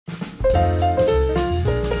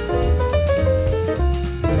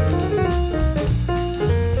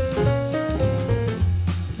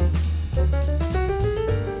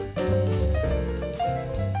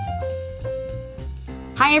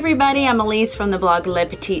Hi everybody, I'm Elise from the blog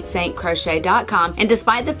LePetitSaintCrochet.com, and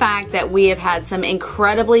despite the fact that we have had some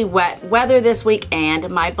incredibly wet weather this week and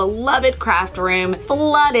my beloved craft room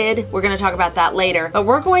flooded, we're going to talk about that later, but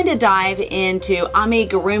we're going to dive into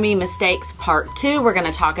Amigurumi Mistakes Part 2. We're going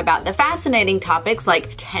to talk about the fascinating topics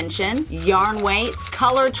like tension, yarn weights,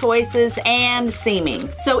 color choices, and seaming.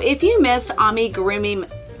 So if you missed Amigurumi,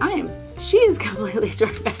 she is completely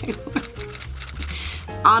turned back.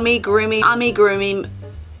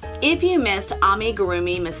 If you missed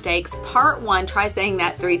Amigurumi Mistakes Part 1, try saying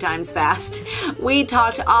that 3 times fast. We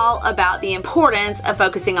talked all about the importance of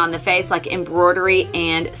focusing on the face, like embroidery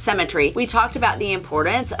and symmetry. We talked about the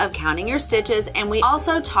importance of counting your stitches, and we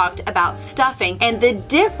also talked about stuffing and the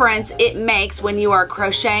difference it makes when you are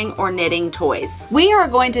crocheting or knitting toys. We are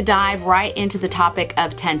going to dive right into the topic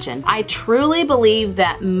of tension. I truly believe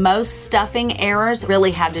that most stuffing errors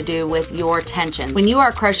really have to do with your tension. When you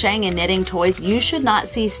are crocheting and knitting toys, you should not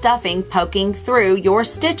see stuffing poking through your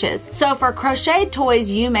stitches. So for crocheted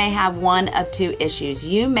toys, you may have one of 2 issues.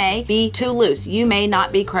 You may be too loose. You may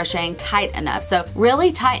not be crocheting tight enough. So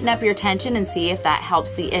really tighten up your tension and see if that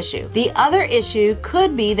helps the issue. The other issue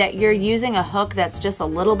could be that you're using a hook that's just a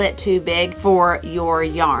little bit too big for your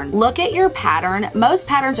yarn. Look at your pattern. Most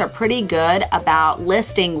patterns are pretty good about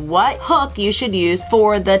listing what hook you should use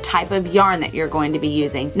for the type of yarn that you're going to be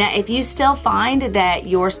using. Now, if you still find that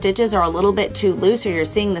your stitches are a little bit too loose or you're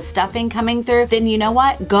seeing the stuffing coming through, then you know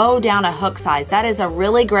what? Go down a hook size. That is a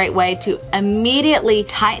really great way to immediately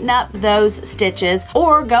tighten up those stitches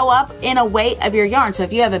or go up in a weight of your yarn. So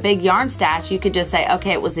if you have a big yarn stash, you could just say,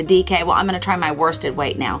 okay, it was a DK. Well, I'm going to try my worsted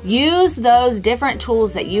weight now. Use those different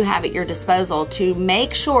tools that you have at your disposal to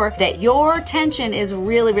make sure that your tension is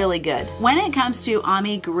really, really good. When it comes to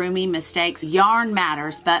Amigurumi mistakes, yarn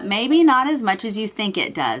matters, but maybe not as much as you think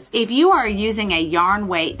it does. If you are using a yarn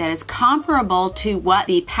weight that is comparable to what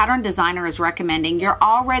the pattern designer is recommending, you're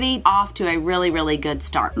already off to a really, really good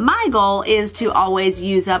start. My goal is to always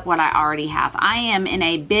use up what I already have. I am in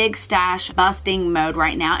a big stash busting mode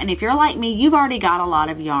right now, and if you're like me, you've already got a lot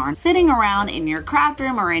of yarn sitting around in your craft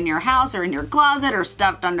room or in your house or in your closet or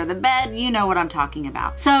stuffed under the bed. You know what I'm talking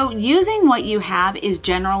about. So using what you have is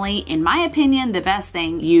generally, in my opinion, the best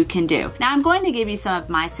thing you can do. Now I'm going to give you some of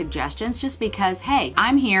my suggestions just because, hey,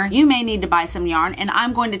 I'm here, you may need to buy some yarn, and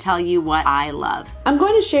I'm going to tell you what I love. I'm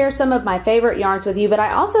going to share some of my favorite yarns with you, but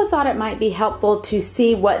I also thought it might be helpful to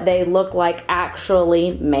see what they look like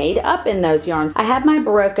actually made up in those yarns. I have my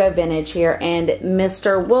Barocco vintage here, and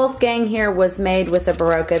Mr. Wolfgang here was made with a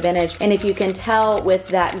Barocco vintage, and if you can tell with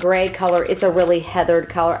that gray color, it's a really heathered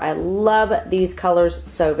color. I love these colors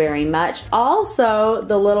so very much. Also,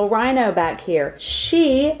 the little rhino back here,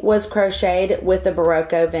 she was crocheted with the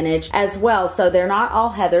Barocco vintage as well, so they're not all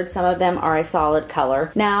heathered. Some of them are a solid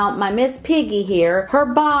color. Now, my Miss Piggy here, her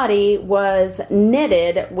body was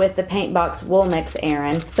knitted with the Paint Box Wool Mix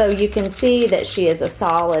Aran, so you can see that she is a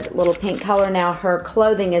solid little pink color. Now her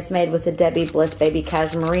clothing is made with the Debbie Bliss Baby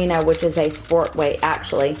Cashmerino, which is a sport weight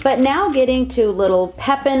actually. But now getting to little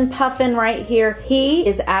Peppin Puffin right here, he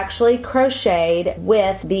is actually crocheted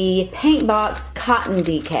with the Paint Box Cotton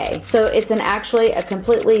DK. So it's actually a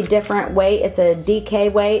completely different weight. It's a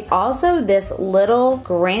DK weight. Also, this little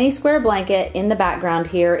granny square blanket in the background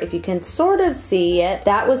here, if you can sort of see it,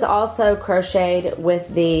 that was also crocheted with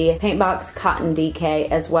the Paint Box Cotton DK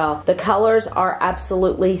as well. The colors are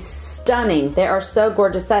absolutely stunning. They are so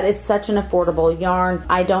gorgeous. That is such an affordable yarn.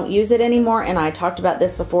 I don't use it anymore, and I talked about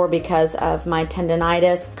this before because of my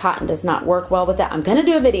tendonitis. Cotton does not work well with that. I'm going to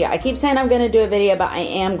do a video. I keep saying I'm going to do a video, but I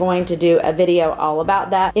am going to do a video all about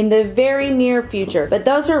that in the very near future. But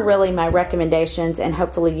those are really my recommendations, and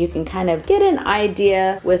hopefully you can kind of get an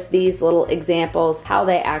idea with these little examples how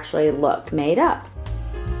they actually look made up.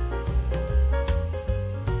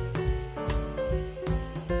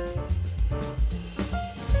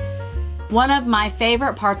 One of my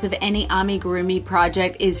favorite parts of any amigurumi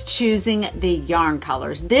project is choosing the yarn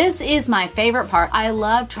colors. This is my favorite part. I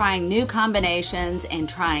love trying new combinations and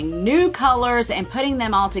trying new colors and putting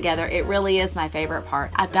them all together. It really is my favorite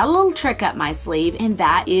part. I've got a little trick up my sleeve, and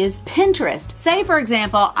that is Pinterest. Say, for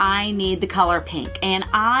example, I need the color pink and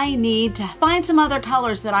I need to find some other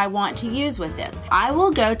colors that I want to use with this. I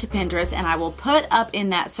will go to Pinterest and I will put up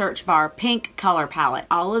in that search bar pink color palette.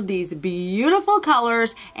 All of these beautiful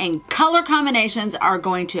colors and color color combinations are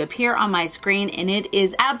going to appear on my screen, and it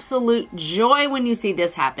is absolute joy when you see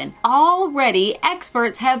this happen. Already,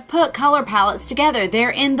 experts have put color palettes together.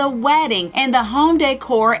 They're in the wedding and the home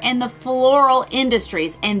decor and the floral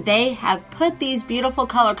industries, and they have put these beautiful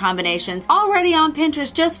color combinations already on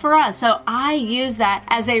Pinterest just for us. So I use that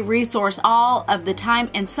as a resource all of the time,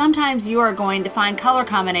 and sometimes you are going to find color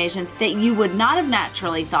combinations that you would not have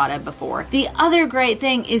naturally thought of before. The other great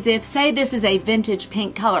thing is, if say this is a vintage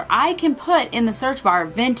pink color, I can put in the search bar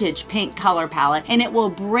vintage pink color palette, and it will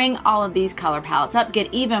bring all of these color palettes up,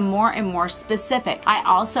 get even more and more specific. I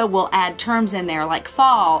also will add terms in there like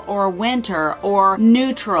fall or winter or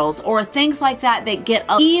neutrals or things like that that get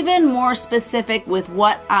even more specific with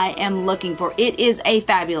what I am looking for. It is a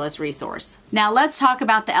fabulous resource. Now let's talk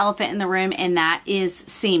about the elephant in the room, and that is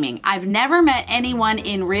seaming. I've never met anyone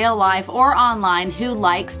in real life or online who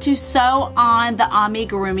likes to sew on the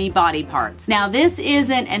amigurumi body parts. Now this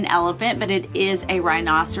isn't an elephant, but it is a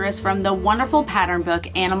rhinoceros from the wonderful pattern book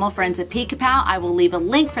Animal Friends of Peek-a-Pow. I will leave a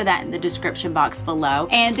link for that in the description box below.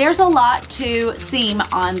 And there's a lot to seam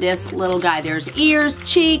on this little guy. There's ears,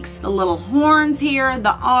 cheeks, the little horns here,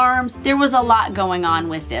 the arms. There was a lot going on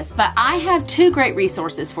with this, but I have two great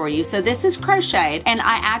resources for you. So this is Crocheted, and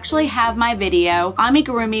I actually have my video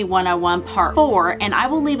Amigurumi 101 Part 4, and I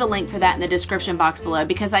will leave a link for that in the description box below,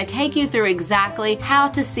 because I take you through exactly how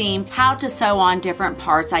to seam, how to sew on different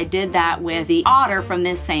parts. I did that with the otter from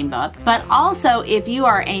this same book. But also, if you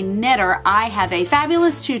are a knitter, I have a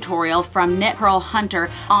fabulous tutorial from Knit Purl Hunter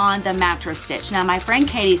on the mattress stitch. Now my friend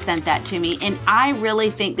Katie sent that to me, and I really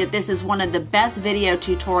think that this is one of the best video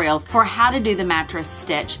tutorials for how to do the mattress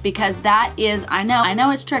stitch, because that is, I know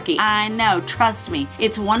it's tricky. I know, trust me.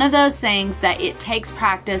 It's one of those things that it takes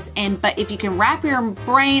practice, but if you can wrap your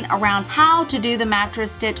brain around how to do the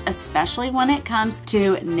mattress stitch, especially when it comes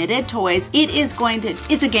to knitted toys,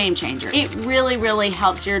 it's a game changer. It really, really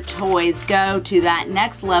helps your toys go to that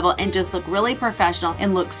next level and just look really professional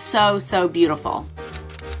and look so, so beautiful.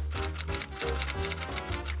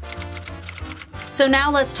 So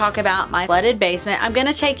now let's talk about my flooded basement. I'm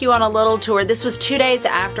gonna take you on a little tour. This was 2 days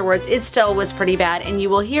afterwards. It still was pretty bad, and you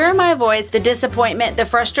will hear in my voice the disappointment, the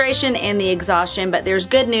frustration, and the exhaustion, but there's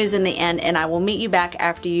good news in the end, and I will meet you back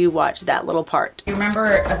after you watch that little part. You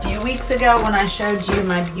remember a few weeks ago when I showed you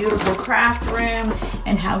my beautiful craft room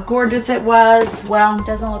and how gorgeous it was? Well, it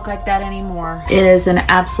doesn't look like that anymore. It is an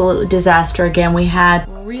absolute disaster again. We had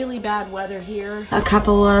really bad weather here a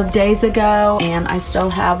couple of days ago, and I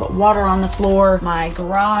still have water on the floor. My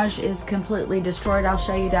garage is completely destroyed. I'll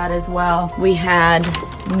show you that as well. We had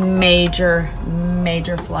major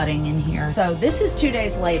flooding in here. So this is 2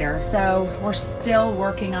 days later. So we're still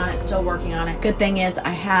working on it, Good thing is I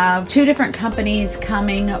have two different companies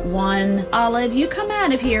coming. One, Olive, you come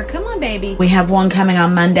out of here. Come on, baby. We have one coming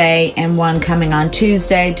on Monday and one coming on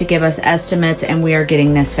Tuesday to give us estimates, and we are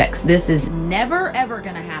getting this fixed. This is never ever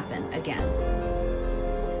gonna happen again.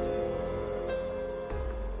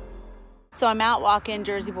 So I'm out walking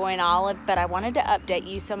Jersey Boy and Olive, but I wanted to update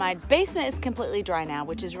you. So my basement is completely dry now,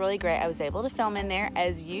 which is really great. I was able to film in there,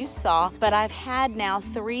 as you saw, but I've had now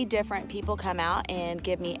 3 different people come out and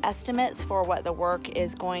give me estimates for what the work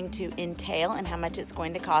is going to entail and how much it's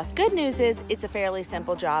going to cost. Good news is it's a fairly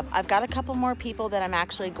simple job. I've got a couple more people that I'm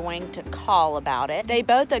actually going to call about it. They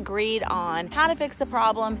both agreed on how to fix the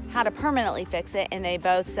problem, how to permanently fix it, and they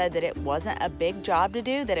both said that it wasn't a big job to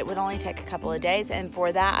do, that it would only take a couple of days, and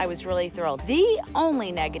for that I was really thrilled. The only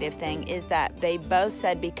negative thing is that they both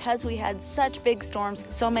said because we had such big storms,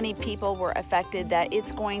 so many people were affected, that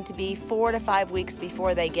it's going to be 4 to 5 weeks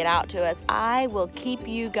before they get out to us. I will keep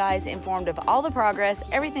you guys informed of all the progress,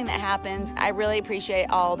 everything that happens. I really appreciate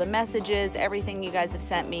all the messages, everything you guys have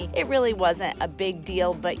sent me. It really wasn't a big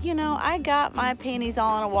deal, but you know, I got my panties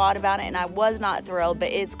all in a wad about it, and I was not thrilled,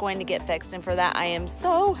 but it's going to get fixed, and for that I am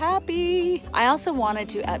so happy. I also wanted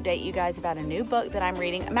to update you guys about a new book that I'm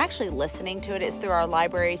reading. I'm actually listening to it. It's through our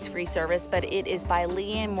library's free service, but it is by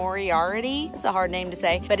Leanne Moriarty. It's a hard name to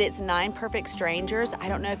say, but it's 9 Perfect Strangers. I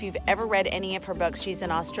don't know if you've ever read any of her books. She's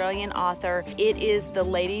an Australian author. It is the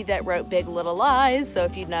lady that wrote Big Little Lies, so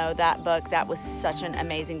if you know that book, that was such an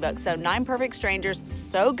amazing book. So 9 Perfect Strangers,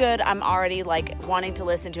 so good. I'm already like wanting to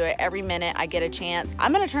listen to it every minute I get a chance.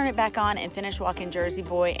 I'm gonna turn it back on and finish walking Jersey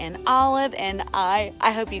Boy and Olive, and I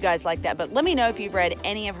hope you guys like that book. Let me know if you've read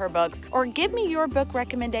any of her books, or give me your book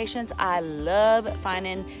recommendations. I love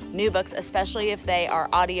finding new books, especially if they are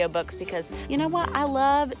audiobooks, because you know what? I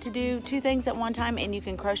love to do 2 things at one time, and you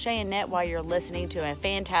can crochet and knit while you're listening to a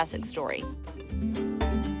fantastic story.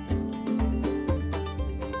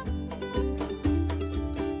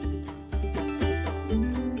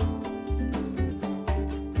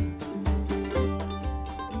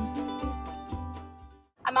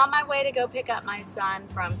 on my way to go pick up my son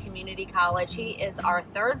from community college. He is our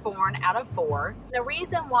third born out of 4. The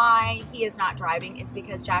reason why he is not driving is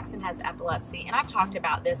because Jackson has epilepsy, and I've talked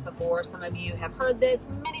about this before. Some of you have heard this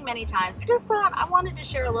many times. I just thought I wanted to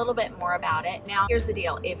share a little bit more about it. Now, here's the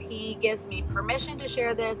deal. If he gives me permission to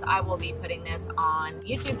share this, I will be putting this on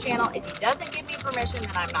YouTube channel. If he doesn't give me permission,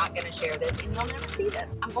 then I'm not going to share this, and you'll never see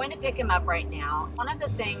this. I'm going to pick him up right now. One of the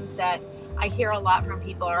things that I hear a lot from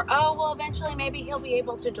people are, oh, well, eventually maybe he'll be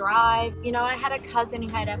able to drive. You know, I had a cousin who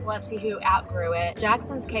had epilepsy who outgrew it.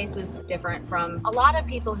 Jackson's case is different from a lot of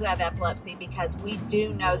people who have epilepsy because we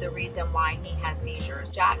do know the reason why he has seizures.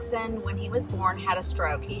 Jackson, when he was born, had a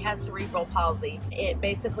stroke. He has cerebral palsy. It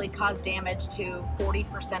basically caused damage to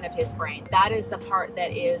 40% of his brain. That is the part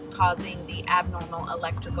that is causing the abnormal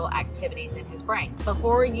electrical activities in his brain.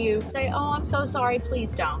 Before you say, oh, I'm so sorry,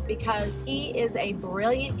 please don't, because he is a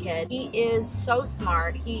brilliant kid. He is so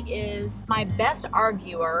smart. He is my best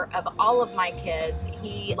arguer of all of my kids.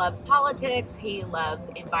 He loves politics. He loves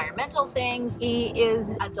environmental things. He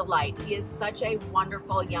is a delight. He is such a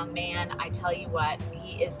wonderful young man. I tell you what,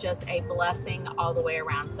 he is just a blessing all the way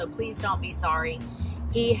around. So please don't be sorry.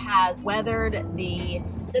 He has weathered the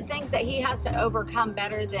things that he has to overcome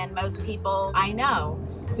better than most people I know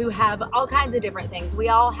who have all kinds of different things. We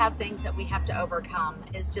all have things that we have to overcome.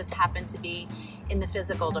 It's just happened to be in the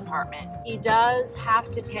physical department. He does have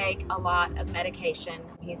to take a lot of medication.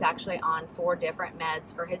 He's actually on 4 different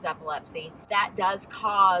meds for his epilepsy. That does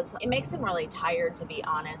cause, it makes him really tired, to be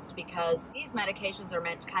honest, because these medications are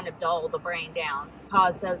meant to kind of dull the brain down,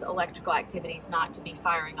 cause those electrical activities not to be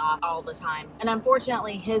firing off all the time. And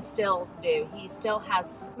unfortunately, his still do. He still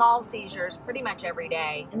has small seizures pretty much every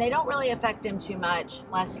day, and they don't really affect him too much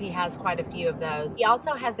unless he has quite a few of those. He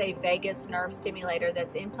also has a vagus nerve stimulator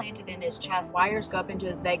that's implanted in his chest. Wires go up into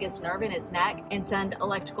his vagus nerve in his neck and send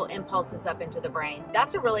electrical impulses up into the brain.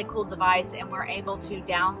 That's a really cool device, and we're able to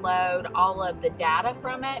download all of the data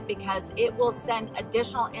from it because it will send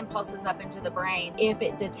additional impulses up into the brain if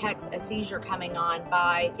it detects a seizure coming on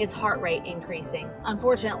by his heart rate increasing.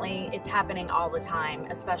 Unfortunately, it's happening all the time,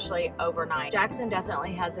 especially overnight. Jackson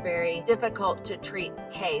definitely has a very difficult to treat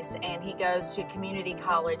case, and he goes to community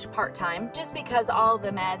college part-time just because all the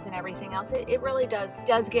meds and everything else, it really does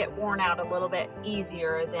get worn out a little bit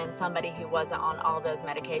easier than somebody who wasn't on all those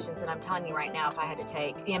medications. And I'm telling you right now, if I had to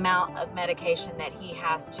take the amount of medication that he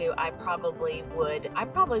has to, I probably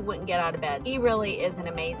wouldn't get out of bed. He really is an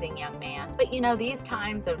amazing young man. But you know, these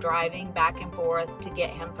times of driving back and forth to get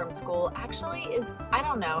him from school actually is, I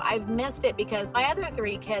don't know, I've missed it because my other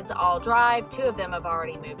 3 kids all drive. 2 of them have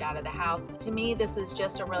already moved out of the house. To me, this is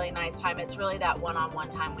just a really nice time. It's really that one-on-one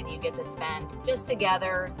time when you get to spend just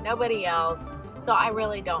together, nobody else. So I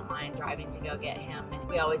really don't mind driving to go get him. And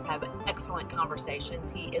we always have excellent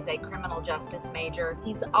conversations. He is a criminal justice major.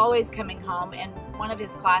 He's always coming home, and one of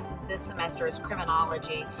his classes this semester is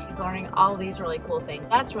criminology. He's learning all these really cool things.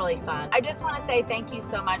 That's really fun. I just want to say thank you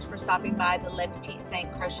so much for stopping by the Le Petite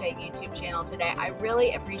Saint Crochet YouTube channel today. I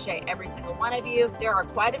really appreciate every single one of you. There are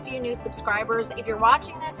quite a few new subscribers. If you're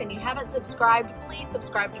watching this and you haven't subscribed, please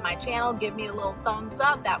subscribe to my channel. Give me a little thumbs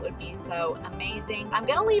up. That would be so amazing. I'm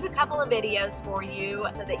going to leave a couple of videos for you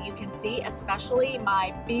so that you can see, especially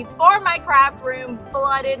my before my craft room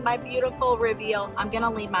flooded, my beautiful reveal. I'm going to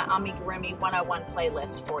leave my Amigurumi 101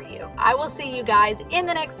 playlist for you. I will see you guys in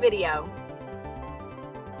the next video.